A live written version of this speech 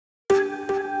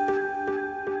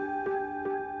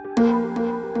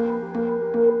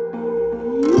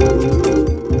Welcome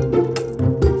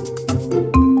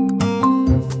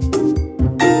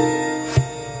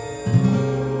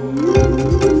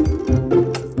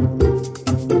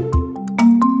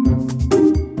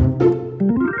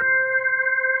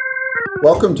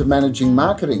to Managing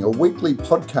Marketing, a weekly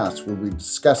podcast where we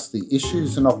discuss the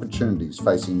issues and opportunities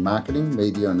facing marketing,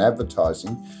 media and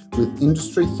advertising with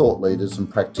industry thought leaders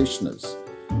and practitioners.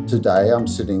 Today I'm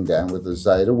sitting down with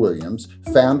Azada Williams,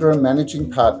 founder and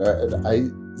managing partner at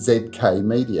AZK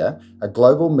Media, a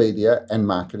global media and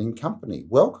marketing company.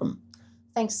 Welcome.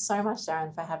 Thanks so much,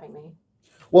 Darren, for having me.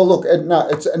 Well, look,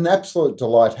 it's an absolute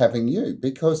delight having you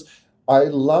because I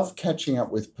love catching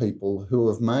up with people who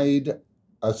have made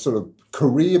a sort of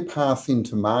career path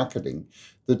into marketing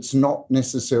that's not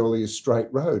necessarily a straight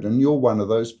road. And you're one of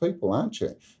those people, aren't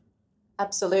you?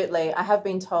 Absolutely. I have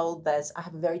been told that I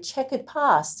have a very checkered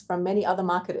past from many other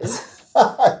marketers.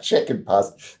 Checkered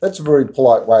past. That's a very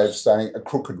polite way of saying a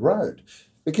crooked road.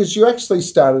 Because you actually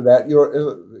started out,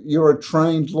 you're a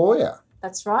trained lawyer.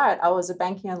 That's right. I was a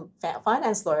banking and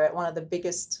finance lawyer at one of the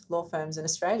biggest law firms in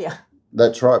Australia.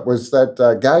 That's right. Was that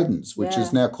Gaydens, which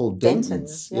is now called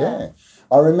Dentons? Yeah.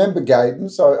 I remember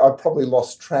Gaydens. I probably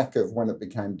lost track of when it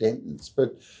became Dentons.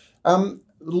 But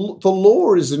the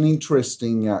law is an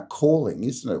interesting calling,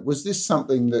 isn't it? Was this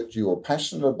something that you were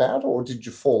passionate about, or did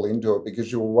you fall into it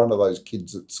because you were one of those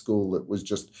kids at school that was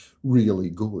just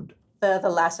really good? The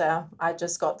latter. I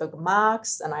just got the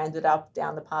marks and I ended up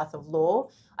down the path of law.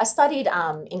 I studied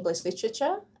English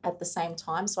literature at the same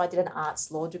time, so I did an arts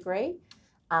law degree.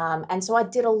 And so I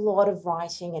did a lot of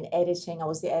writing and editing. I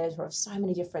was the editor of so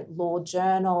many different law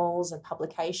journals and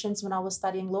publications when I was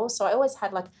studying law. So I always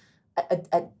had like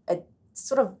a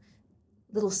sort of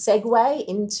little segue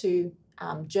into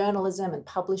journalism and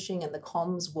publishing and the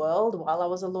comms world while I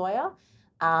was a lawyer.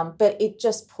 But it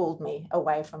just pulled me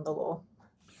away from the law.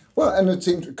 Well, and it's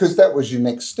interesting because that was your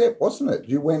next step, wasn't it?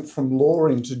 You went from law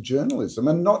into journalism,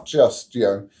 and not just,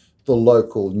 the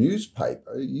local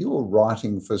newspaper. You were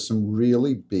writing for some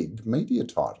really big media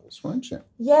titles, weren't you?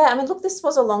 Yeah, I mean, look, this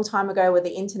was a long time ago where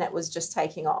the internet was just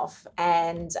taking off,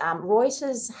 and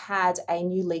Reuters had a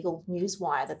new legal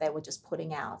newswire that they were just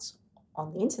putting out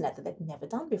on the internet that they'd never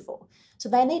done before. So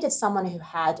they needed someone who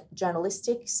had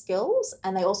journalistic skills,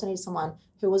 and they also needed someone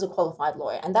who was a qualified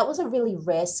lawyer, and that was a really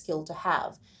rare skill to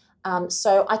have.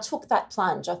 So I took that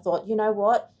plunge. I thought, you know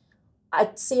what?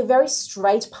 I see a very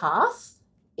straight path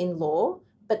in law,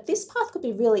 but this path could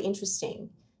be really interesting.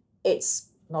 It's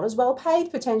not as well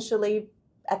paid potentially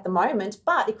at the moment,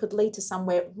 but it could lead to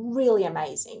somewhere really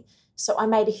amazing. So I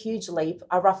made a huge leap.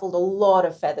 I ruffled a lot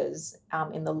of feathers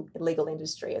in the legal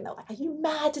industry, and they were like, are you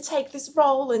mad to take this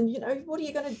role? And, what are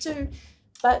you going to do?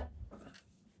 But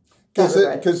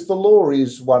because the law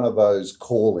is one of those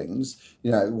callings,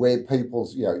 where people,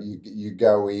 you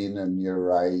go in and you're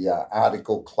a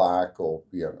article clerk, or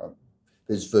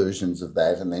there's versions of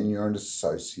that, and then you're an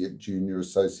associate, junior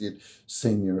associate,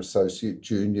 senior associate,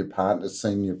 junior partner,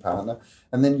 senior partner,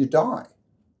 and then you die.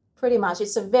 Pretty much.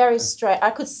 It's a very straight. I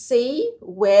could see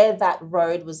where that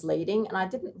road was leading, and I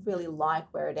didn't really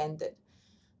like where it ended.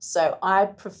 So I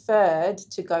preferred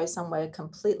to go somewhere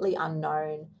completely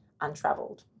unknown,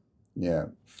 untraveled. Yeah.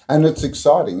 And it's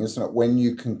exciting, isn't it, when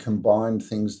you can combine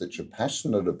things that you're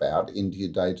passionate about into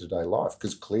your day-to-day life?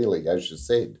 Because clearly, as you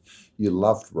said, you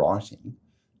loved writing.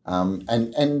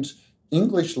 And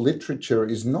English literature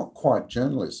is not quite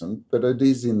journalism, but it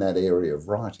is in that area of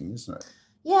writing, isn't it?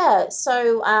 Yeah.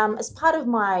 So as part of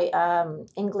my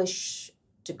English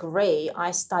degree,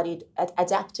 I studied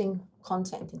adapting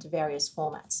content into various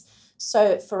formats.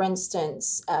 So, for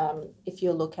instance, if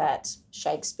you look at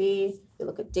Shakespeare, you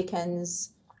look at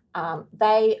Dickens,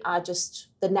 they are just,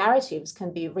 the narratives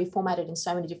can be reformatted in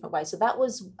so many different ways. So that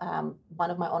was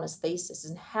one of my honours thesis,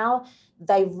 and how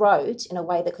they wrote in a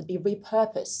way that could be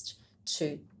repurposed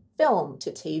to film, to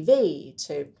TV,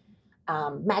 to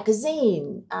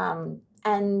magazine.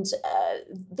 And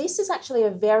this is actually a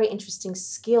very interesting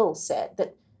skill set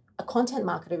that a content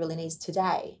marketer really needs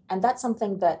today. And that's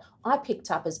something that I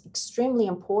picked up as extremely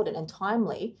important and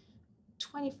timely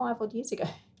 25 odd years ago.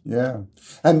 Yeah.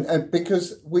 And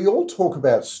because we all talk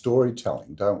about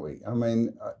storytelling, don't we? I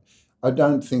mean, I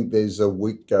don't think there's a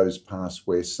week goes past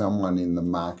where someone in the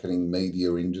marketing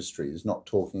media industry is not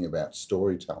talking about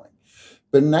storytelling.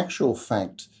 But in actual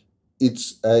fact,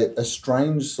 it's a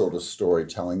strange sort of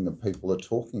storytelling that people are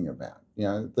talking about,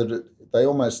 they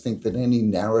almost think that any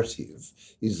narrative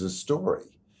is a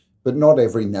story, but not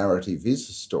every narrative is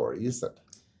a story, is it?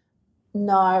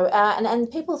 No, and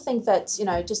people think that,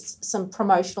 just some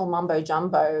promotional mumbo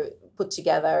jumbo put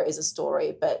together is a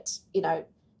story, but,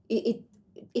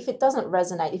 if it doesn't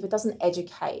resonate, if it doesn't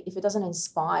educate, if it doesn't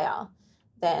inspire,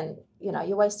 then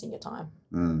you're wasting your time.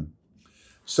 Mm.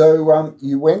 So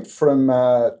you went from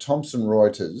Thomson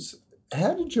Reuters.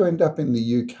 How did you end up in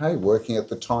the UK working at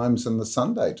the Times and the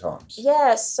Sunday Times?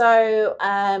 Yeah, so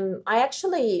I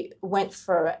actually went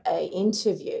for an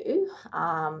interview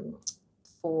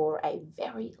for a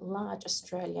very large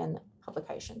Australian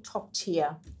publication, top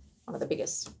tier, one of the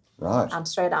biggest. Right.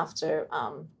 Straight after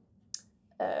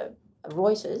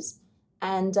Reuters,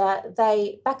 and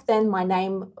they back then my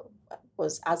name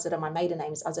was Azadeh. My maiden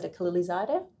name is Azadeh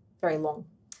Khalilizadeh, very long.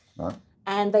 Right.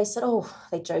 And they said,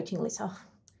 they jokingly said,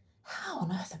 how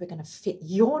on earth are we going to fit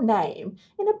your name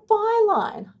in a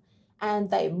byline? And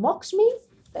they mocked me.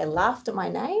 They laughed at my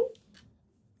name.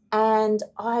 And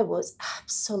I was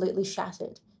absolutely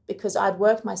shattered because I'd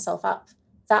worked myself up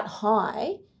that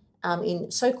high in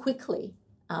so quickly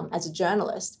as a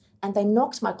journalist, and they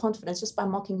knocked my confidence just by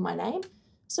mocking my name.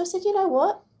 So I said, you know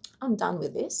what? I'm done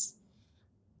with this.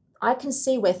 I can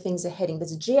see where things are heading.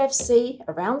 There's a GFC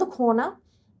around the corner,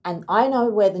 and I know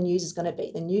where the news is going to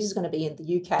be. The news is going to be in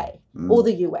the UK or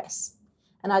the US.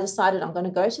 And I decided I'm going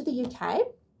to go to the UK and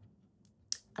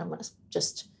I'm going to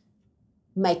just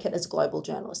make it as a global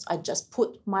journalist. I just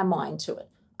put my mind to it.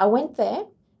 I went there.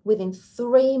 Within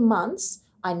 3 months,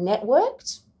 I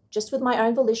networked just with my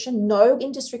own volition, no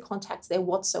industry contacts there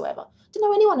whatsoever. Didn't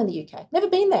know anyone in the UK, never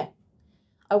been there.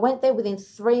 I went there within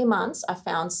 3 months. I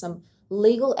found some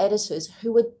legal editors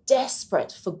who were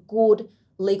desperate for good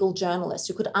legal journalists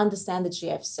who could understand the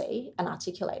GFC and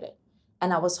articulate it.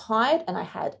 And I was hired, and I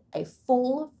had a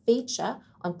full feature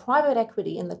on private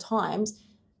equity in the Times,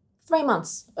 3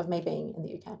 months of me being in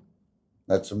the UK.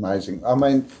 That's amazing. I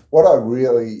mean, what I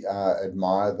really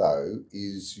admire, though,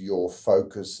 is your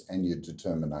focus and your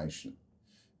determination,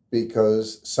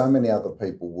 because so many other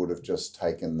people would have just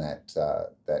taken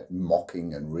that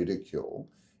mocking and ridicule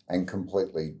and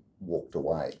completely walked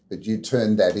away. But you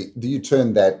turned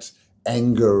that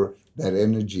anger, that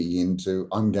energy into,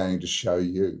 I'm going to show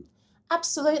you.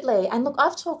 Absolutely. And look,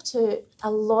 I've talked to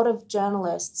a lot of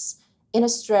journalists in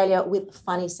Australia with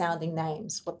funny sounding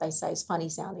names. What they say is funny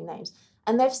sounding names.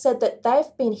 And they've said that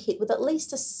they've been hit with at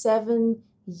least a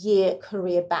 7-year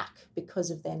career back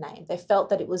because of their name. They felt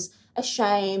that it was a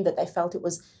shame, that they felt it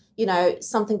was,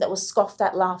 something that was scoffed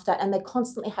at, laughed at, and they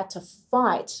constantly had to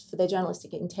fight for their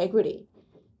journalistic integrity.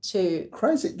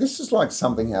 Crazy. This is like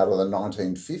something out of the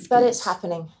 1950s. But it's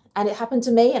happening. And it happened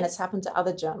to me, and it's happened to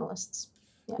other journalists.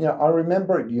 Yeah. I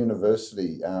remember at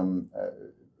university,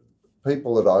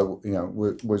 people that I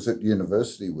was at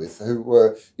university with who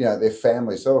were, their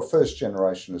families, they were first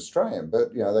generation Australian,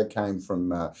 but, they came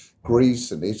from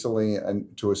Greece and Italy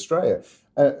and to Australia.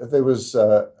 There was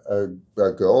a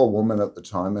woman at the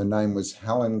time, her name was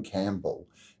Helen Campbell,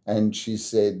 and she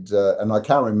said, and I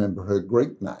can't remember her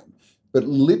Greek name, but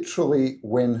literally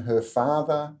when her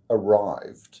father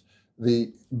arrived,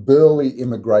 the burly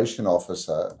immigration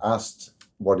officer asked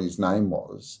what his name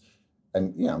was,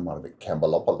 and, it might have been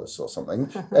Campbellopoulos or something.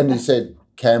 And he said,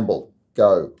 Campbell,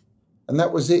 go. And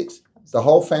that was it. The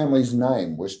whole family's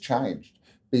name was changed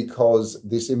because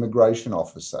this immigration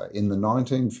officer in the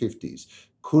 1950s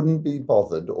couldn't be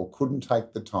bothered or couldn't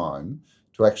take the time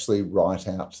to actually write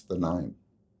out the name.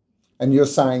 And you're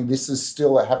saying this is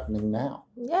still happening now?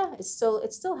 Yeah, it's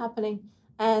still happening.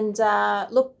 And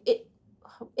look,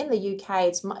 in the UK,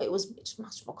 it's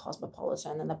much more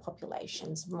cosmopolitan and the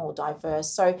population's more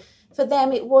diverse. So for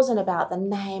them, it wasn't about the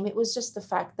name. It was just the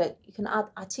fact that you can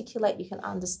articulate, you can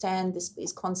understand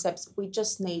these concepts. We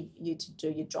just need you to do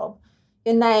your job.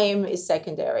 Your name is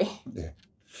secondary.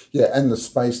 Yeah, and the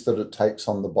space that it takes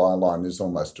on the byline is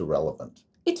almost irrelevant.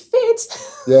 It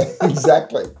fits. Yeah,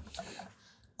 exactly.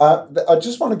 I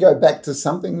just want to go back to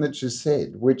something that you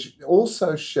said, which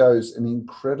also shows an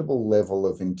incredible level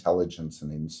of intelligence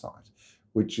and insight,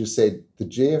 which you said the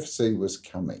GFC was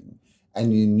coming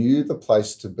and you knew the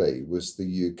place to be was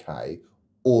the UK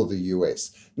or the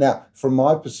US. Now, from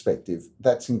my perspective,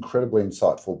 that's incredibly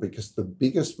insightful because the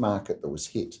biggest market that was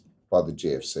hit by the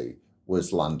GFC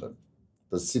was London.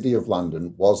 The City of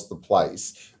London was the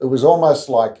place. It was almost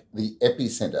like the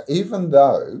epicenter, even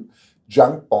though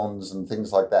junk bonds and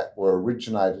things like that were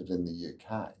originated in the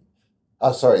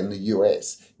in the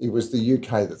US. It was the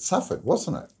UK that suffered,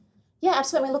 wasn't it? Yeah,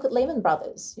 absolutely. I mean, look at Lehman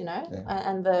Brothers,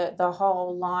 and the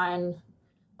whole line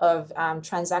of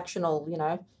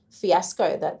transactional,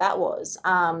 fiasco that was.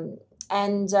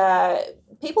 And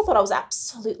people thought I was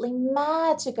absolutely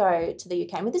mad to go to the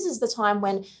UK. I mean, this is the time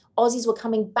when Aussies were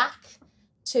coming back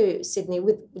to Sydney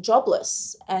with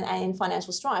jobless and in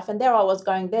financial strife. And there I was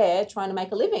going there trying to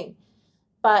make a living.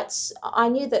 But I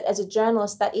knew that as a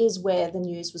journalist, that is where the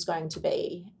news was going to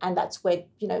be. And that's where,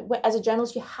 as a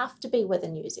journalist, you have to be where the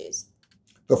news is.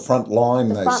 The front line,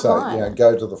 The they front say, line.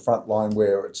 go to the front line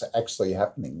where it's actually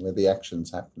happening, where the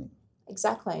action's happening.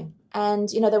 Exactly. And,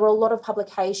 there were a lot of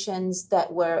publications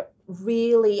that were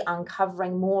really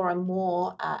uncovering more and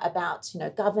more about,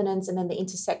 governance and then the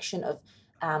intersection of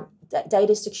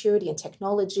data security and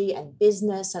technology and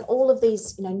business and all of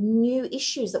these, new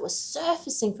issues that were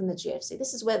surfacing from the GFC.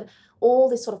 This is where all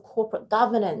this sort of corporate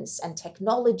governance and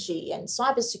technology and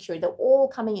cybersecurity, they're all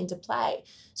coming into play.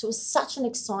 So it was such an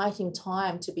exciting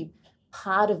time to be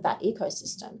part of that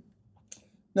ecosystem.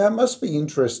 Now, it must be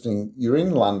interesting. You're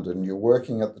in London, you're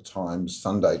working at the Times,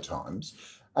 Sunday Times,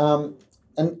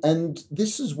 and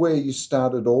this is where you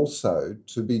started also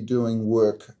to be doing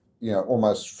work,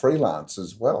 almost freelance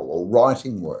as well, or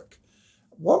writing work.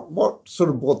 What sort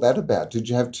of brought that about? Did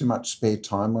you have too much spare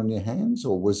time on your hands,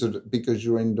 or was it because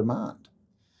you're in demand?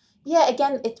 Yeah,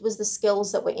 again, it was the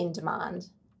skills that were in demand.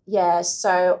 Yeah,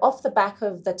 so off the back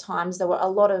of the Times, there were a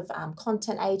lot of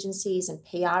content agencies and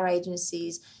PR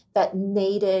agencies that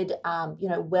needed,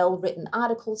 well-written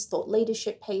articles, thought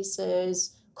leadership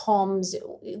pieces, comms,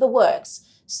 the works.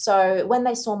 So when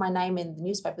they saw my name in the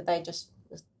newspaper, they just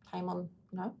came on,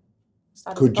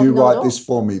 started Could you knocking on the write door. this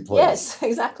for me, please? Yes,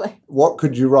 exactly. What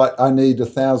could you write? I need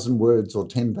 1,000 words or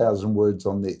 10,000 words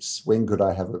on this. When could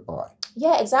I have it by?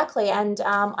 Yeah, exactly. And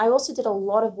I also did a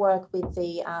lot of work with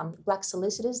the Black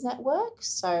Solicitors Network.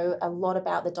 So a lot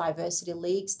about the Diversity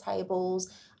Leagues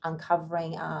tables,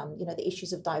 uncovering, the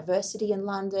issues of diversity in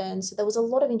London. So there was a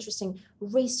lot of interesting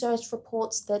research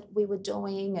reports that we were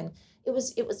doing. And it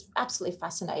was absolutely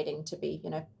fascinating to be,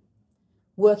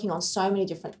 working on so many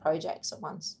different projects at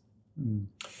once.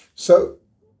 So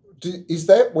is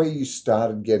that where you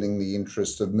started getting the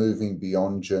interest of moving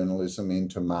beyond journalism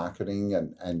into marketing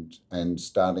and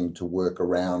starting to work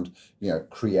around,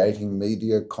 creating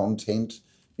media content,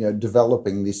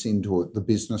 developing this into the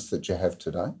business that you have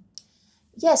today?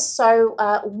 Yes, so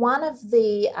one of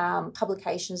the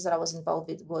publications that I was involved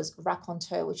with was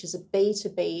Raconteur, which is a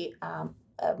B2B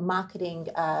marketing,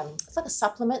 it's like a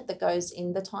supplement that goes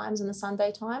in the Times and the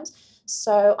Sunday Times.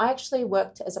 So I actually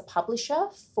worked as a publisher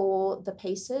for the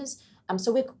pieces.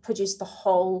 So we produced the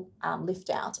whole lift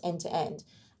out end to end.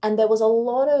 And there was a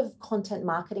lot of content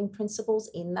marketing principles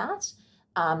in that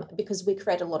because we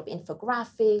created a lot of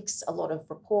infographics, a lot of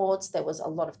reports. There was a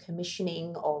lot of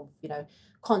commissioning of,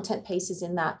 content pieces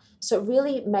in that. So it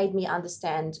really made me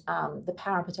understand the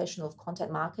power and potential of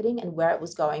content marketing and where it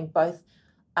was going, both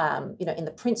in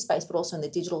the print space, but also in the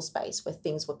digital space where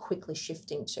things were quickly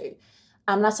shifting to.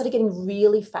 And I started getting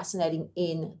really fascinating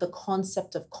in the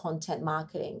concept of content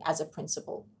marketing as a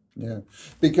principle. Yeah,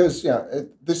 because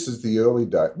this is the early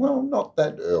day. Well, not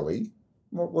that early.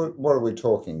 What are we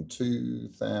talking?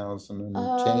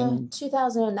 2010?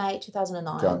 2008,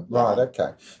 2009. Right,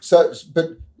 okay. So,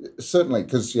 but certainly,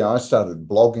 because I started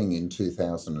blogging in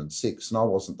 2006, and I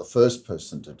wasn't the first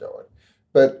person to do it,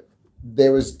 but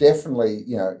there was definitely,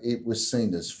 it was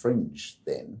seen as fringe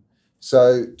then.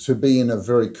 So to be in a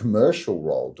very commercial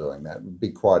role doing that would be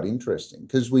quite interesting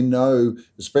because we know,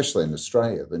 especially in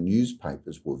Australia, the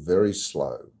newspapers were very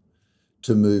slow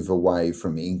to move away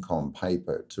from ink on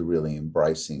paper to really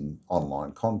embracing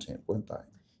online content, weren't they?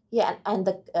 Yeah, and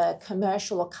the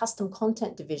commercial or custom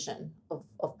content division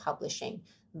of publishing,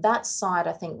 that side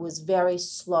I think was very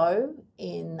slow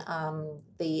in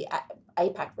the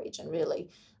APAC region, really.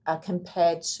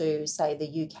 Compared to, say,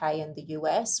 the UK and the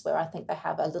US, where I think they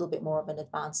have a little bit more of an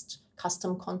advanced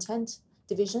custom content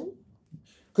division.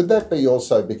 Could that be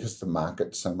also because the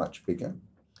market's so much bigger?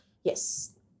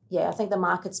 Yes. Yeah, I think the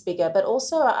market's bigger, but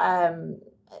also,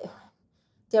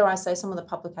 dare I say, some of the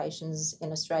publications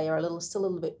in Australia are still a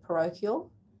little bit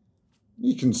parochial.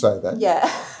 You can say that. Yeah.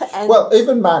 Well,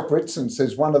 even Mark Ritson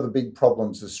says one of the big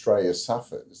problems Australia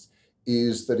suffers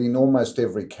is that in almost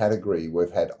every category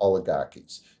we've had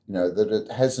oligarchies, that it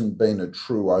hasn't been a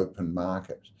true open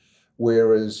market.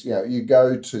 Whereas, you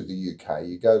go to the UK,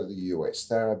 you go to the US,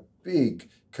 there are big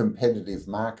competitive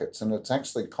markets and it's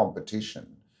actually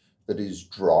competition that is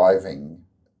driving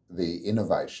the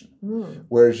innovation.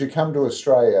 Whereas you come to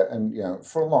Australia and,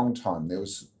 for a long time there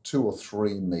was 2 or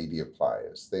 3 media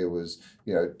players. There was,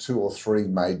 2 or 3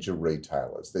 major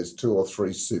retailers. There's 2 or 3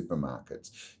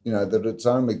 supermarkets, that it's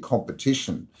only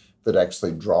competition that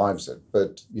actually drives it.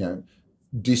 But,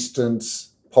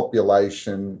 distance,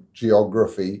 population,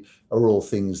 geography are all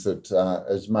things that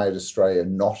has made Australia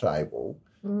not able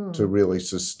to really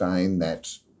sustain that,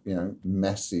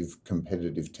 massive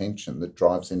competitive tension that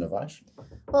drives innovation.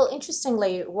 Well,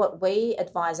 interestingly, what we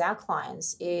advise our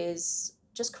clients is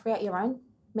just create your own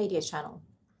media channel.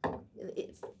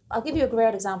 I'll give you a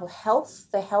great example.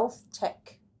 The health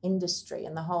tech industry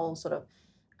and the whole sort of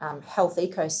health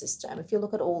ecosystem. If you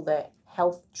look at all the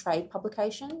health trade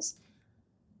publications,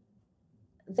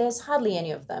 there's hardly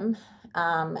any of them.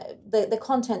 The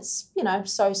content's,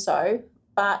 so-so,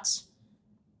 but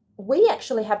we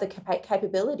actually have the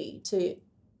capability to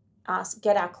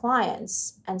get our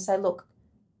clients and say, look,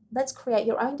 let's create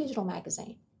your own digital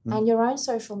magazine and your own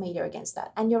social media against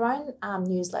that, and your own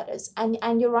newsletters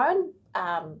and your own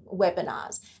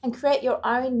webinars, and create your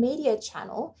own media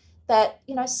channel that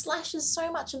slashes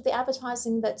so much of the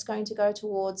advertising that's going to go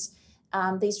towards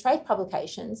these trade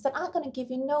publications that aren't going to give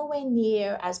you nowhere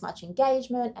near as much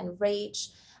engagement and reach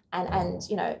and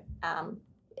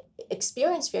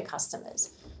experience for your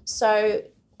customers. So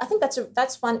I think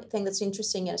that's one thing that's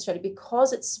interesting in Australia,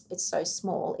 because it's so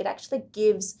small. It actually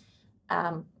gives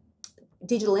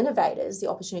digital innovators the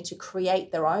opportunity to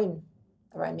create their own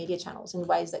media channels in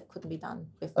ways that couldn't be done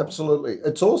before. Absolutely.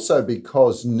 It's also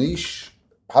because niche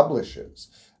publishers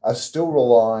are still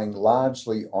relying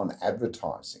largely on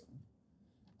advertising.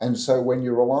 And so when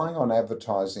you're relying on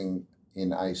advertising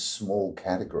in a small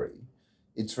category,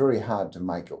 it's very hard to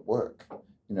make it work.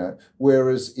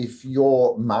 Whereas if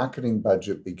your marketing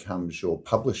budget becomes your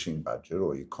publishing budget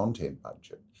or your content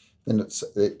budget, then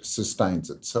it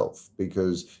sustains itself,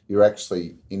 because you're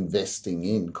actually investing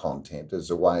in content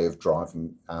as a way of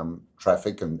driving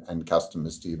traffic and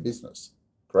customers to your business,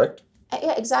 correct?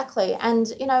 Yeah, exactly.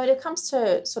 And, when it comes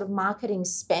to sort of marketing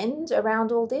spend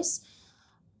around all this,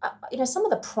 some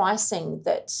of the pricing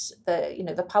that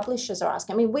the publishers are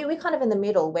asking, I mean, we're kind of in the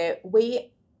middle where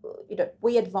we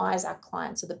advise our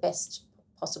clients of the best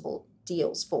possible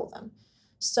deals for them.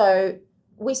 So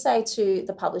we say to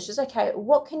the publishers, okay,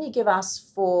 what can you give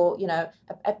us for,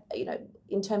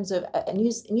 in terms of a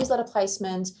newsletter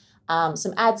placement,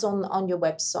 some ads on your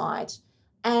website,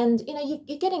 and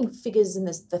you're getting figures in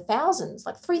the thousands,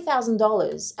 like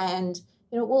 $3,000, and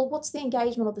well, what's the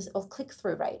engagement of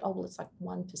click-through rate? Oh, well, it's like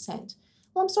 1%.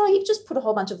 Well, I'm sorry, you've just put a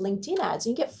whole bunch of LinkedIn ads,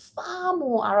 and you get far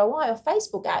more ROI, or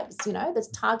Facebook ads, that's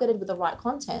targeted with the right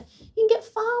content. You can get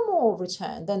far more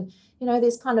return than,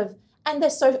 there's kind of, and they're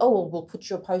so, oh, well, we'll put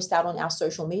your post out on our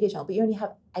social media channel, but you only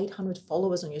have 800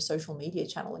 followers on your social media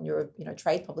channel and you're a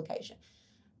trade publication.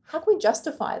 How can we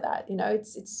justify that?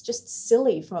 It's just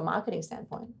silly from a marketing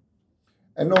standpoint.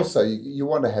 And also, you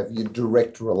want to have your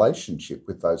direct relationship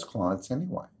with those clients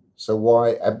anyway. So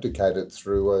why abdicate it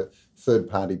through a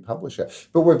third-party publisher?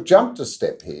 But we've jumped a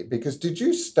step here, because did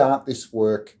you start this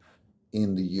work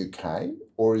in the UK,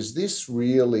 or is this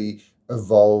really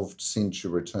evolved since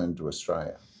you returned to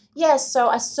Australia? Yes, so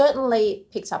I certainly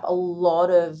picked up a lot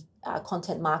of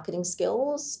content marketing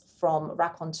skills from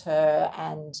Raconteur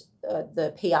and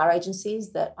the PR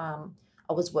agencies that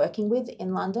I was working with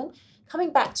in London.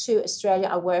 Coming back to Australia,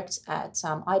 I worked at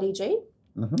IDG.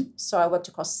 Mm-hmm. So I worked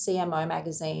across CMO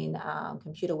Magazine,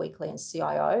 Computer Weekly, and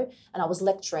CIO, and I was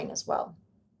lecturing as well.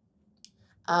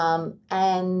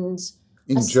 And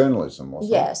in journalism,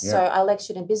 wasn't it? Yeah, so I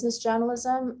lectured in business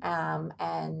journalism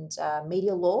and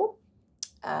media law,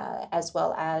 as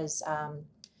well as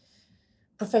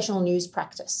professional news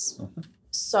practice. Mm-hmm.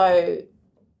 So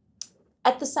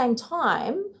at the same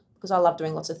time, because I love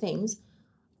doing lots of things,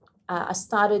 I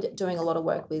started doing a lot of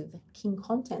work with King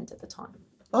Content at the time.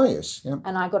 Oh, yes. Yeah.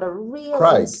 And I got a real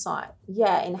Craig. insight,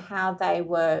 in how they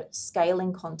were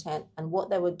scaling content and what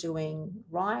they were doing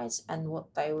right and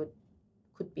what they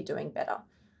could be doing better.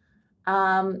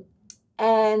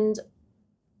 And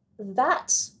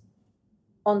that,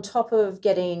 on top of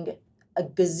getting a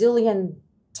gazillion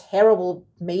terrible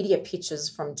media pitches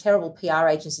from terrible PR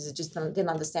agencies that just didn't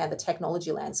understand the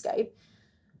technology landscape,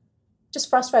 just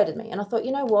frustrated me. And I thought,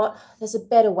 you know what, there's a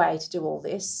better way to do all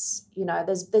this.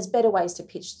 There's better ways to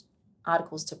pitch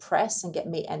articles to press and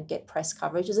get press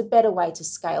coverage. There's a better way to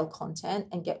scale content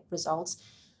and get results.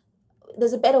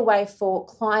 There's a better way for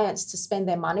clients to spend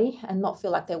their money and not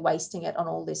feel like they're wasting it on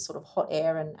all this sort of hot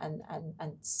air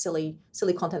and silly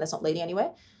content that's not leading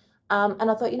anywhere.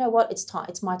 And I thought, you know what,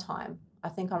 it's my time. I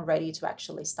think I'm ready to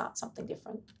actually start something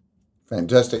different.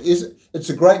 Fantastic. It's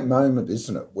a great moment,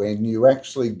 isn't it, when you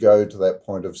actually go to that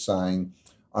point of saying,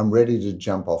 I'm ready to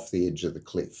jump off the edge of the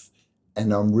cliff,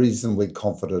 and I'm reasonably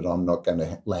confident I'm not going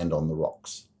to land on the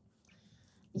rocks.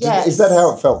 Yes. Is that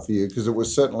how it felt for you? Because it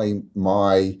was certainly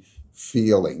my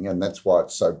feeling, and that's why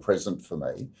it's so present for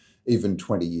me, even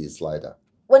 20 years later.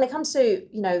 When it comes to,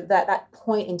 that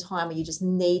point in time where you just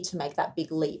need to make that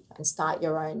big leap and start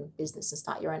your own business and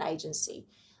start your own agency,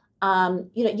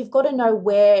 You've got to know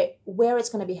where it's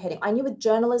going to be heading. I knew with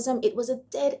journalism, it was a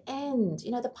dead end.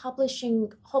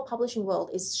 The whole publishing world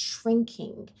is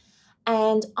shrinking.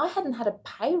 And I hadn't had a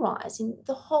pay rise in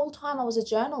the whole time I was a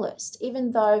journalist,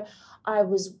 even though I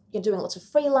was doing lots of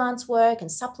freelance work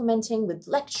and supplementing with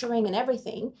lecturing and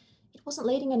everything. It wasn't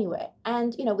leading anywhere.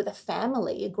 And, with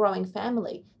a growing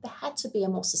family, there had to be a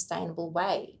more sustainable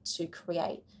way to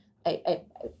create a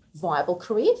viable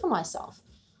career for myself.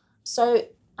 So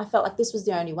I felt like this was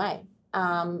the only way.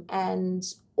 And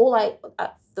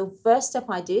the first step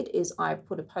I did is I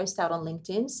put a post out on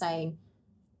LinkedIn saying,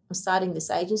 I'm starting this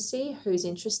agency, who's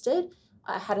interested?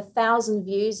 I had 1,000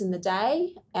 views in the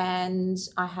day, and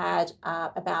I had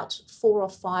about 4 or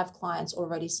 5 clients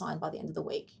already signed by the end of the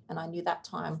week. And I knew that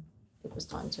time it was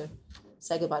time to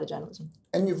say goodbye to journalism.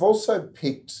 And you've also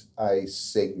picked a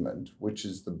segment, which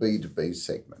is the B2B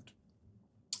segment,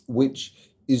 which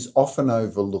is often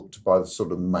overlooked by the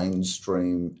sort of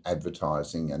mainstream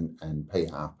advertising and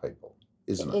PR people,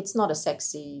 isn't it? It's not a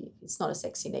sexy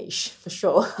niche for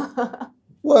sure.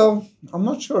 Well, I'm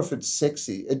not sure if it's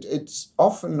sexy. It's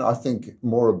often, I think,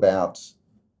 more about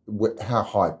how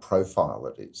high profile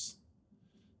it is.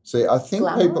 See, I think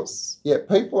Glamorous.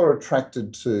 people are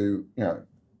attracted to,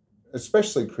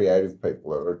 especially creative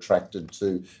people are attracted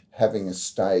to having a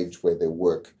stage where their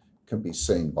work can be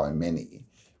seen by many,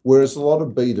 whereas a lot of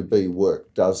B2B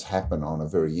work does happen on a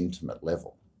very intimate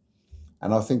level.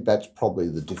 And I think that's probably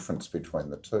the difference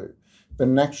between the two. But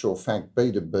in actual fact,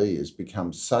 B2B has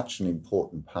become such an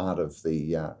important part of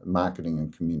the marketing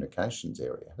and communications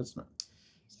area, hasn't it?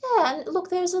 Yeah, and look,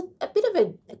 there's a bit of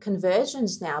a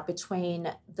convergence now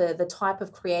between the type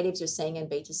of creatives you're seeing in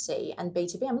B2C and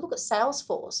B2B. I mean, look at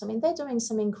Salesforce. I mean, they're doing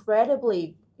some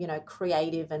incredibly,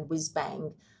 creative and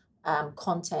whiz-bang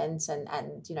content and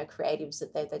creatives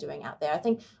that they're doing out there. I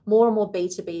think more and more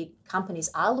B2B companies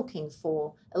are looking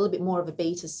for a little bit more of a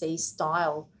B2C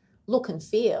style look and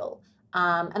feel.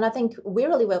 And I think we're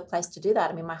really well placed to do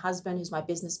that. I mean, my husband, who's my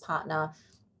business partner,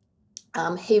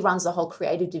 he runs the whole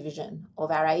creative division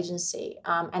of our agency.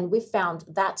 And we've found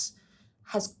that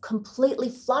has completely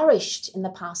flourished in the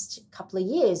past couple of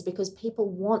years because people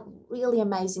want really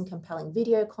amazing, compelling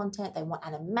video content. They want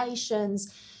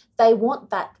animations. They want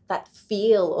that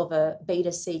feel of a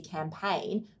B2C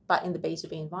campaign, but in the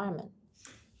B2B environment.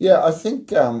 Yeah, I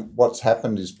think what's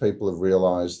happened is people have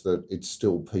realised that it's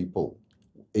still people,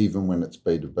 even when it's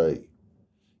B2B.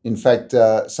 In fact,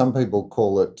 some people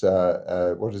call it,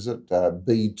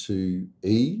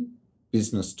 B2E,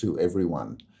 business to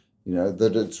everyone.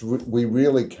 That we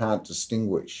really can't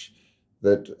distinguish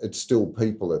that it's still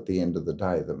people at the end of the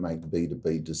day that make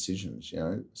B2B decisions,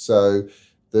 So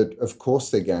that, of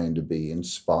course, they're going to be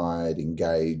inspired,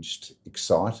 engaged,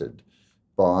 excited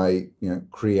by,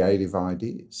 creative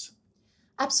ideas.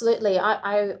 Absolutely.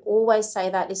 I always say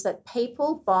that is that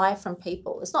people buy from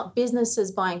people. It's not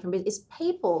businesses buying from business, it's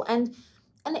people. And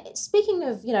speaking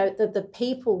of, the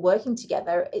people working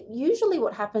together, usually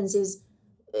what happens is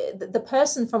the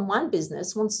person from one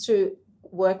business wants to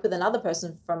work with another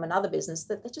person from another business,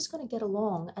 that they're just going to get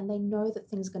along and they know that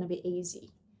things are going to be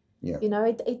easy. Yeah.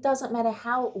 It doesn't matter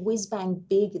how whiz-bang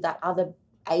big that other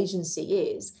agency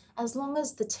is, as long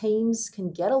as the teams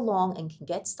can get along and can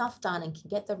get stuff done and can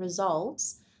get the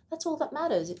results, that's all that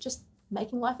matters. It's just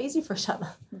making life easy for each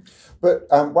other. But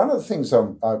one of the things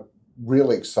I'm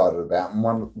really excited about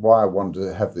and why I wanted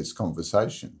to have this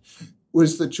conversation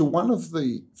was that you're one of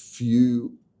the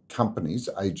few companies,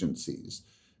 agencies,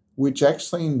 which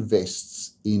actually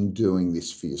invests in doing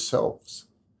this for yourselves.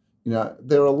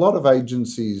 There are a lot of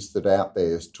agencies that out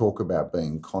there talk about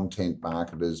being content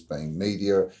marketers, being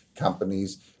media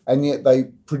companies, and yet they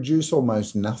produce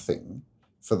almost nothing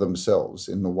for themselves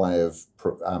in the way of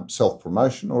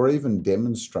self-promotion or even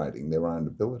demonstrating their own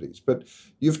abilities. But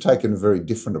you've taken a very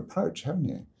different approach, haven't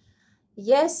you?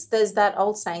 Yes, there's that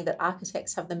old saying that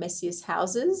architects have the messiest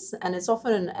houses, and it's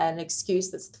often an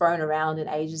excuse that's thrown around in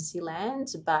agency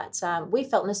land. But we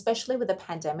felt, and especially with the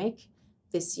pandemic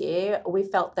this year, we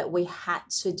felt that we had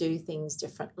to do things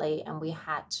differently and we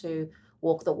had to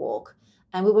walk the walk.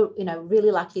 And we were,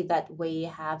 really lucky that we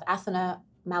have Athena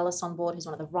Malice on board, who's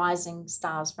one of the rising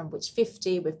stars from Witch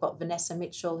 50. We've got Vanessa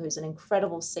Mitchell, who's an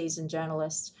incredible seasoned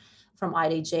journalist from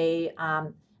IDG,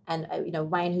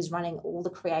 and Wayne, who's running all the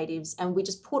creatives. And we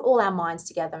just put all our minds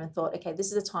together and thought, okay,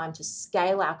 this is a time to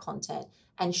scale our content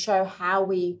and show how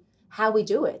we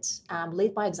do it.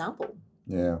 Lead by example.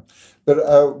 Yeah.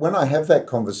 But when I have that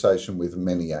conversation with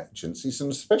many agencies,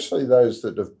 and especially those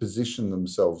that have positioned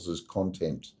themselves as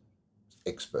content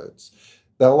experts,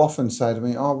 they'll often say to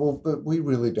me, oh, well, but we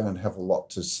really don't have a lot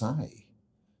to say.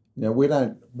 We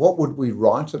don't, what would we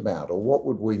write about or what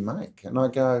would we make? And I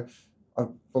go,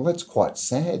 well, that's quite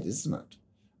sad, isn't it?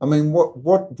 I mean,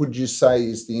 what would you say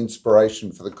is the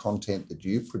inspiration for the content that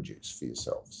you produce for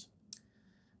yourselves?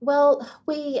 Well,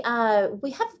 we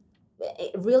have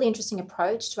a really interesting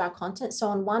approach to our content. So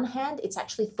on one hand, it's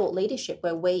actually thought leadership,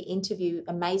 where we interview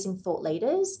amazing thought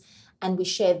leaders and we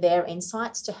share their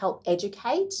insights to help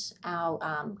educate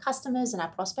our customers and our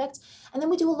prospects. And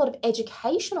then we do a lot of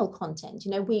educational content.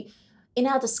 We in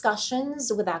our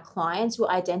discussions with our clients, we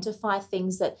identify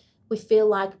things that we feel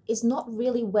like is not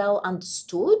really well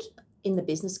understood in the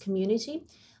business community.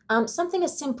 Something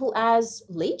as simple as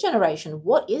lead generation.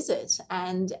 What is it?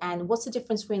 And what's the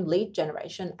difference between lead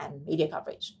generation and media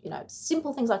coverage?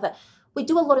 Simple things like that. We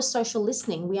do a lot of social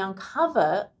listening. We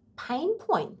uncover pain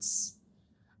points.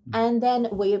 And then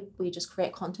we just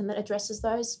create content that addresses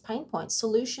those pain points,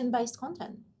 solution-based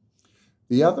content.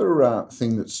 The other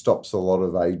thing that stops a lot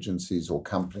of agencies or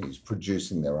companies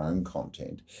producing their own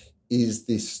content is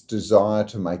this desire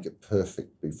to make it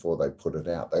perfect before they put it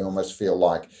out. They almost feel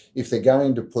like if they're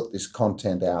going to put this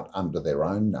content out under their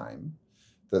own name,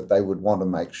 that they would want to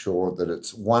make sure that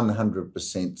it's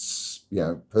 100%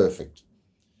 perfect,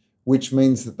 which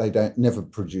means that they don't never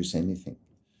produce anything.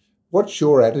 What's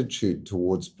your attitude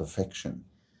towards perfection?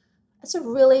 That's a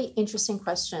really interesting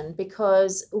question,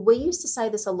 because we used to say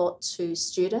this a lot to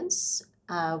students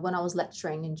when I was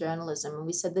lecturing in journalism, and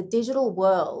we said the digital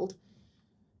world,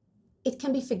 it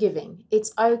can be forgiving.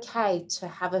 It's okay to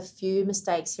have a few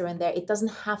mistakes here and there. It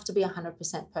doesn't have to be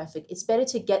 100% perfect. It's better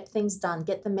to get things done,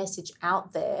 get the message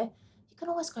out there. You can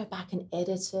always go back and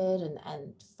edit it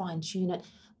and fine tune it.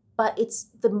 But it's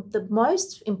the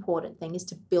most important thing is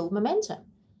to build momentum.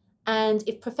 And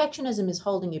if perfectionism is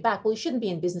holding you back, well, you shouldn't be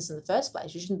in business in the first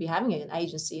place. You shouldn't be having an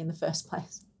agency in the first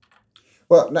place.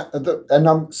 Well, no, and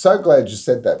I'm so glad you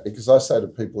said that, because I say to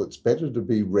people, it's better to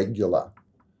be regular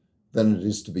than it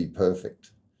is to be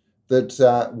perfect.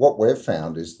 That what we've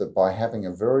found is that by having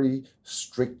a very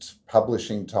strict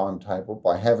publishing timetable,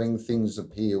 by having things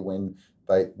appear when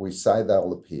we say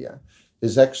they'll appear,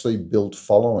 is actually built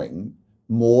following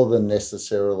more than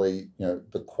necessarily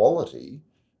the quality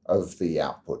of the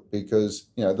output. Because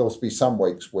there'll be some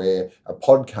weeks where a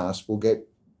podcast will get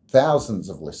thousands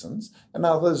of listens and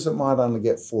others that might only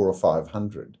get 400 or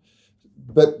 500.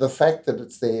 But the fact that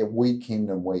it's there week in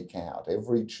and week out,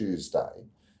 every Tuesday,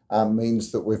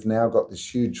 means that we've now got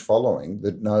this huge following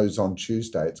that knows on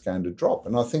Tuesday it's going to drop.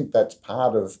 And I think that's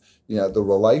part of the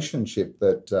relationship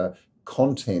that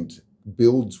content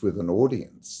builds with an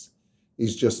audience,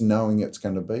 is just knowing it's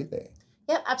going to be there.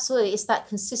 Yeah, absolutely. It's that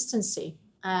consistency,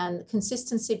 and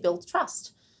consistency builds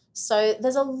trust. So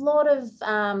there's a lot of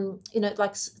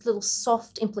like little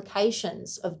soft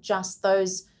implications of just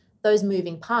those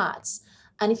moving parts.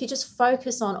 And if you just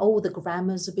focus on, the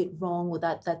grammar's a bit wrong, or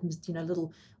that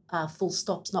little full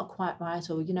stop's not quite right,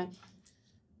 or you're not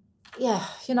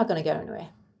going to go anywhere.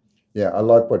 Yeah, I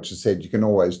like what you said. You can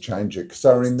always change it. Because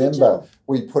I remember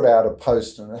we put out a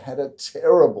post and it had a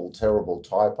terrible, terrible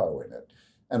typo in it.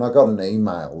 And I got an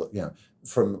email,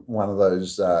 from one of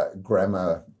those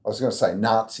grammar, I was going to say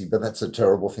Nazi, but that's a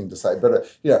terrible thing to say, but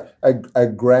a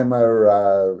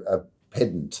grammar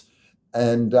pedant.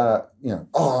 And,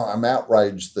 I'm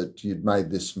outraged that you'd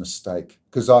made this mistake.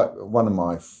 Because one of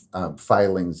my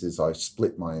failings is I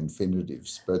split my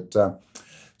infinitives. But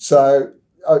so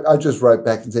I just wrote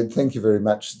back and said, thank you very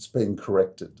much, it's been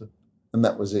corrected. And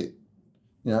that was it.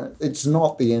 It's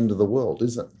not the end of the world,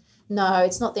 is it? No,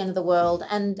 it's not the end of the world.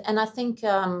 And I think,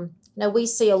 we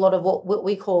see a lot of what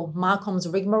we call Marcom's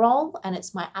rigmarole, and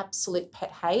it's my absolute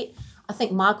pet hate. I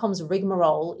think Marcom's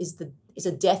rigmarole is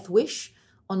a death wish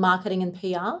on marketing and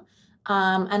PR.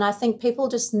 And I think people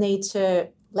just need to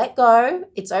let go.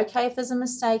 It's okay if there's a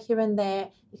mistake here and there.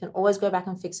 You can always go back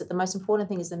and fix it. The most important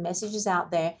thing is the message is out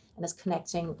there and it's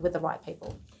connecting with the right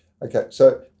people. Okay,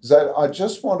 so Zayda, I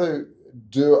just want to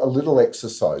do a little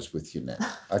exercise with you now,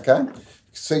 okay?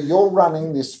 So you're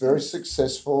running this very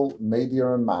successful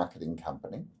media and marketing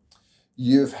company.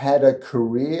 You've had a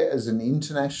career as an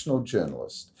international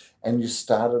journalist and you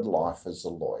started life as a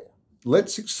lawyer.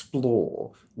 Let's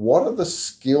explore what are the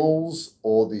skills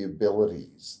or the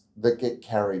abilities that get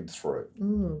carried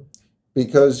through.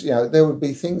 Because, there would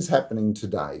be things happening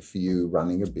today for you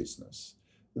running a business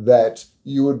that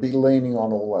you would be leaning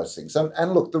on all those things.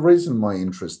 And look, the reason my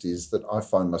interest is that I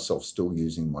find myself still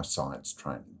using my science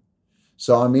training.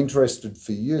 So I'm interested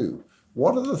for you.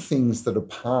 What are the things that are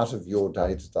part of your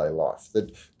day-to-day life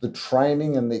that the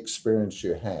training and the experience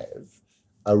you have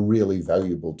are really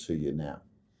valuable to you now?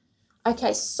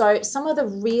 Okay, so some of the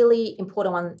really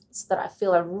important ones that I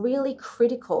feel are really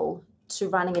critical to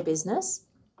running a business,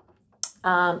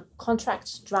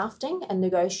 contract drafting and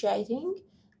negotiating,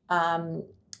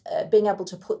 being able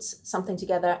to put something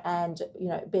together and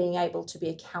being able to be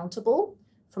accountable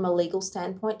from a legal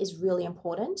standpoint is really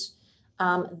important.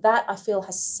 That I feel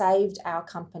has saved our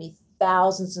company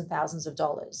thousands and thousands of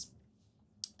dollars.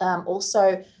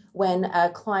 Also, when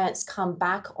clients come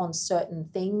back on certain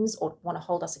things or want to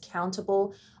hold us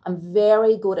accountable, I'm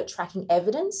very good at tracking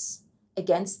evidence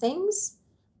against things.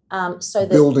 So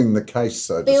building the case,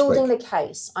 so to building speak. the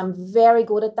case. I'm very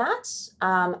good at that.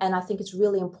 And I think it's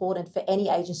really important for any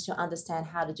agency to understand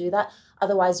how to do that.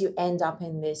 Otherwise, you end up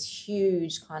in this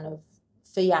huge kind of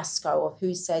fiasco of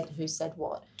who said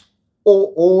what.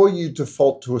 Or you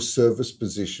default to a service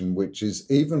position, which is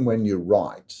even when you're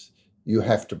right, you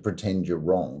have to pretend you're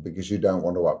wrong because you don't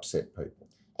want to upset people.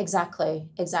 Exactly.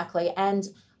 And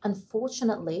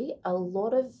unfortunately, a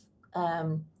lot of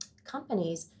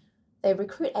companies, they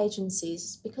recruit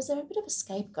agencies because they're a bit of a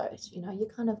scapegoat. You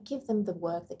kind of give them the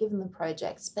work, they give them the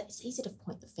projects, but it's easy to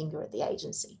point the finger at the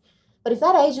agency. But if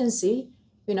that agency,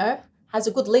 has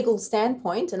a good legal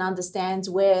standpoint and understands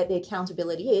where the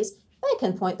accountability is, they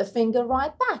can point the finger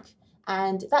right back.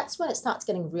 And that's when it starts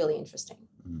getting really interesting.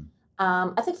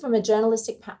 I think from a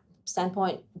journalistic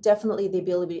standpoint, definitely the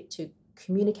ability to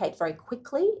communicate very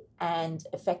quickly and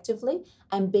effectively,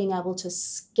 and being able to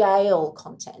scale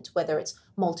content, whether it's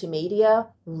multimedia,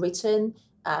 written,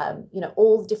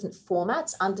 all the different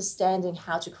formats, understanding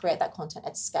how to create that content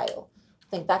at scale. I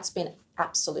think that's been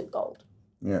absolute gold.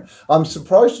 Yeah. I'm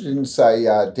surprised you didn't say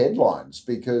deadlines,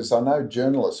 because I know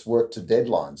journalists work to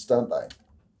deadlines, don't they?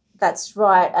 That's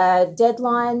right.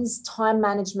 Deadlines, time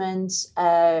management,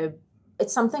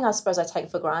 it's something I suppose I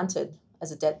take for granted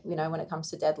as when it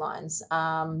comes to deadlines.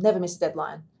 Never miss a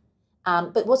deadline.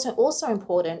 But what's also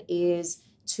important is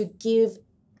to give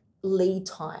lead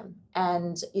time.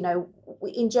 And,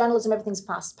 in journalism, everything's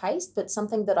fast paced, but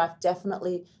something that I've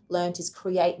definitely learned is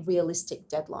create realistic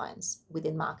deadlines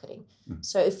within marketing.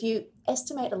 So if you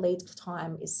estimate a lead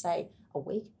time is, say, a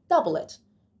week, double it,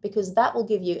 because that will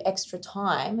give you extra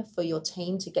time for your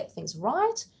team to get things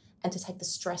right and to take the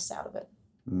stress out of it.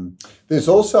 There's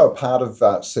also a part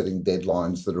of setting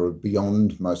deadlines that are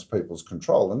beyond most people's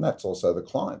control, and that's also the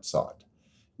client side.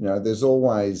 There's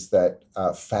always that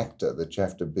factor that you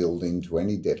have to build into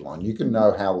any deadline. You can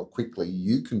know how quickly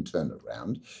you can turn it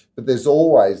around, but there's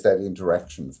always that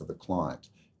interaction for the client,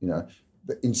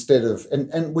 instead of,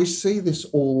 and we see this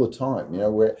all the time,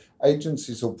 where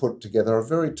agencies will put together a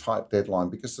very tight deadline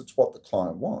because it's what the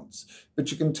client wants.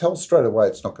 But you can tell straight away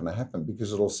it's not going to happen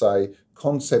because it'll say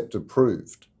concept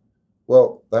approved.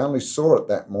 Well, they only saw it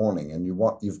that morning and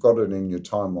you've got it in your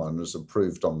timeline as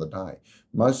approved on the day.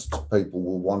 Most people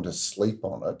will want to sleep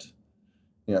on it.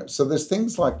 So there's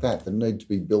things like that need to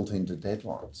be built into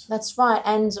deadlines. That's right.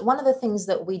 And one of the things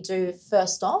that we do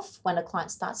first off when a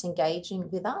client starts engaging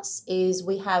with us is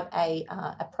we have a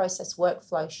process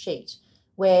workflow sheet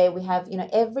where we have,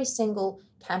 every single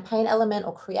campaign element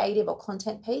or creative or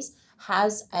content piece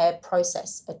has a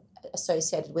process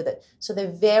associated with it. So they're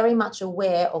very much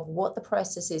aware of what the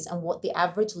process is and what the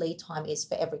average lead time is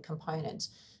for every component.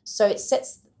 So it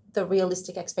sets the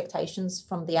realistic expectations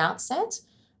from the outset.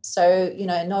 So,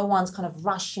 no one's kind of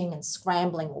rushing and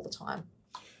scrambling all the time.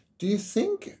 Do you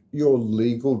think your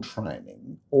legal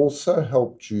training also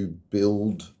helped you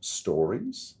build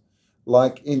stories?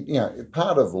 Like,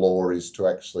 part of law is to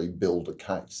actually build a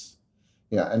case.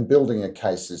 And building a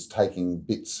case is taking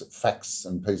facts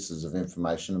and pieces of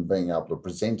information and being able to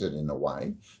present it in a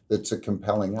way that's a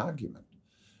compelling argument.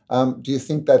 Do you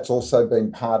think that's also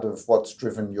been part of what's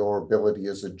driven your ability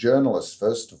as a journalist,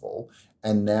 first of all,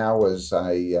 and now as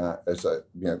a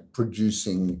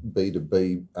producing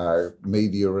B2B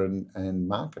media and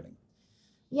marketing?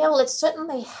 Yeah, well, it's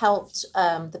certainly helped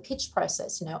the pitch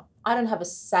process. I don't have a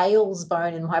sales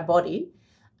bone in my body,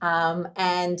 and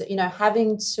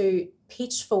having to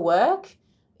pitch for work.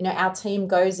 Our team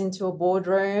goes into a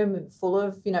boardroom full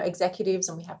of executives,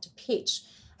 and we have to pitch.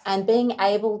 And being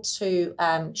able to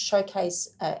showcase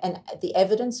the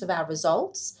evidence of our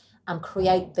results,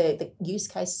 create the use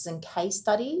cases and case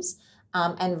studies,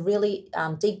 and really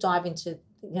deep dive into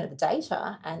the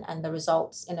data and the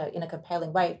results in a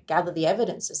compelling way, gather the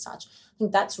evidence as such. I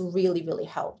think that's really, really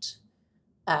helped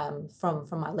from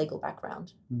my legal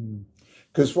background.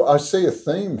 Because what I see a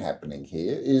theme happening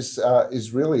here is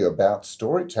really about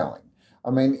storytelling. I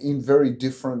mean, in very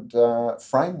different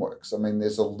frameworks. I mean,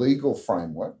 there's a legal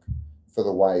framework for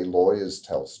the way lawyers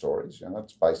tell stories.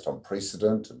 It's based on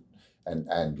precedent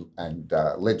and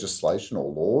legislation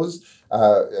or laws.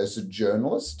 As a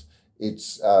journalist,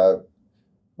 it's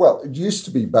Well, it used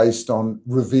to be based on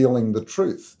revealing the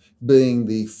truth, being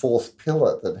the fourth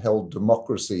pillar that held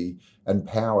democracy and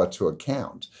power to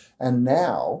account. And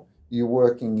now you're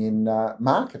working in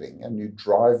marketing and you're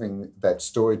driving that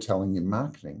storytelling in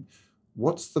marketing.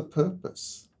 What's the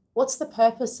purpose? What's the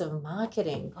purpose of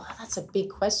marketing? Oh, that's a big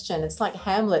question. It's like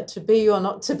Hamlet, to be or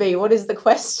not to be. What is the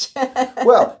question?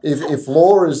 Well, if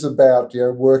law is about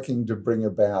working to bring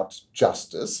about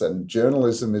justice and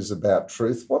journalism is about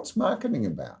truth, what's marketing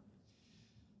about?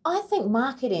 I think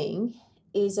marketing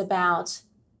is about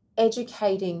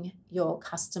educating your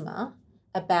customer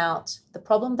about the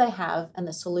problem they have and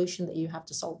the solution that you have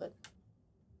to solve it.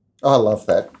 I love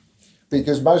that,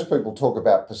 because most people talk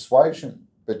about persuasion,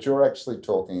 but you're actually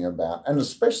talking about, and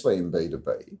especially in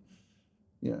B2B,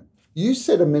 you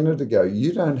said a minute ago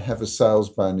you don't have a sales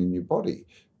bone in your body,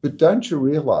 but don't you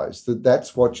realize that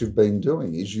that's what you've been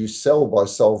doing, is you sell by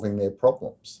solving their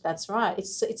problems? That's right.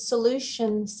 It's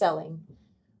solution selling.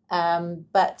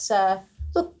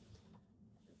 Look,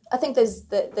 I think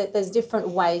there's different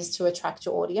ways to attract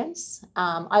your audience.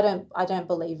 I don't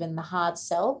believe in the hard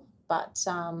sell, but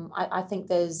I think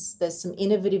there's some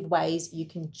innovative ways you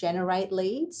can generate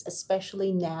leads,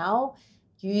 especially now,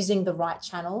 using the right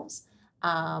channels.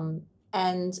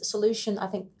 And solution, I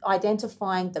think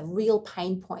identifying the real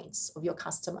pain points of your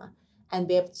customer and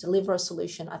be able to deliver a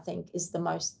solution, I think, is the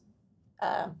most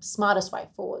smartest way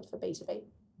forward for B2B.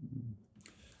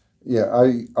 Yeah,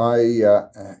 I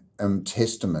am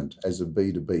testament as a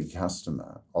B2B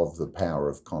customer of the power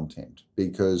of content,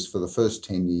 because for the first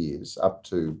 10 years, up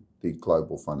to the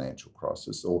global financial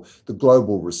crisis or the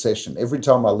global recession, every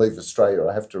time I leave Australia,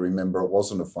 I have to remember it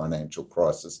wasn't a financial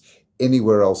crisis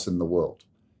anywhere else in the world.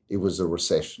 It was a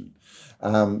recession.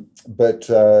 But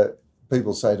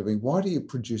people say to me, why do you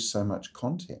produce so much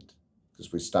content?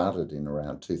 Because we started in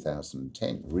around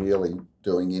 2010, really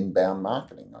doing inbound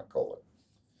marketing, I call it.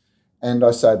 And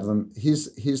I say to them,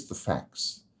 here's the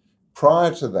facts.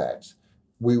 Prior to that,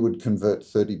 we would convert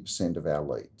 30% of our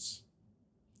leads.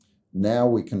 Now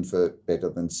we convert better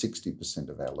than 60%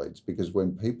 of our leads, because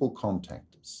when people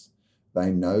contact us, they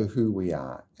know who we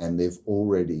are and they've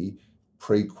already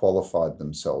pre-qualified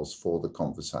themselves for the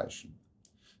conversation.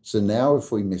 So now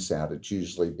if we miss out, it's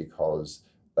usually because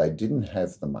they didn't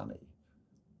have the money,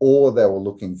 or they were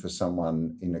looking for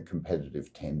someone in a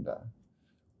competitive tender,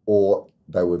 or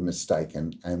they were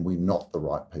mistaken and we're not the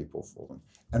right people for them.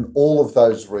 And all of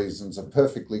those reasons are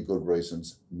perfectly good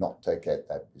reasons not to get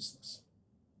that business.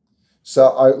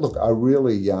 So I've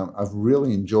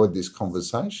really enjoyed this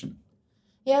conversation.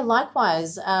 Yeah,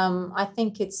 likewise. I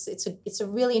think it's a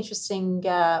really interesting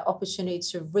opportunity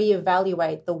to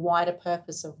reevaluate the wider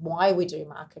purpose of why we do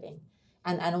marketing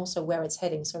and also where it's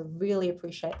heading. So really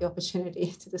appreciate the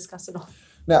opportunity to discuss it all.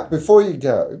 Now, before you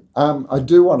go, I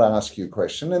do want to ask you a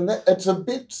question, and it's a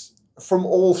bit from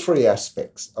all three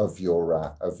aspects of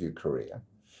your career.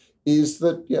 Is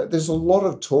that there's a lot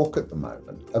of talk at the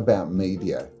moment about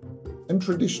media and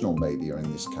traditional media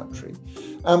in this country.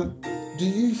 Do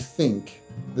you think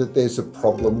that there's a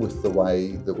problem with the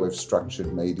way that we've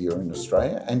structured media in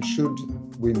Australia, and should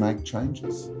we make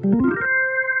changes?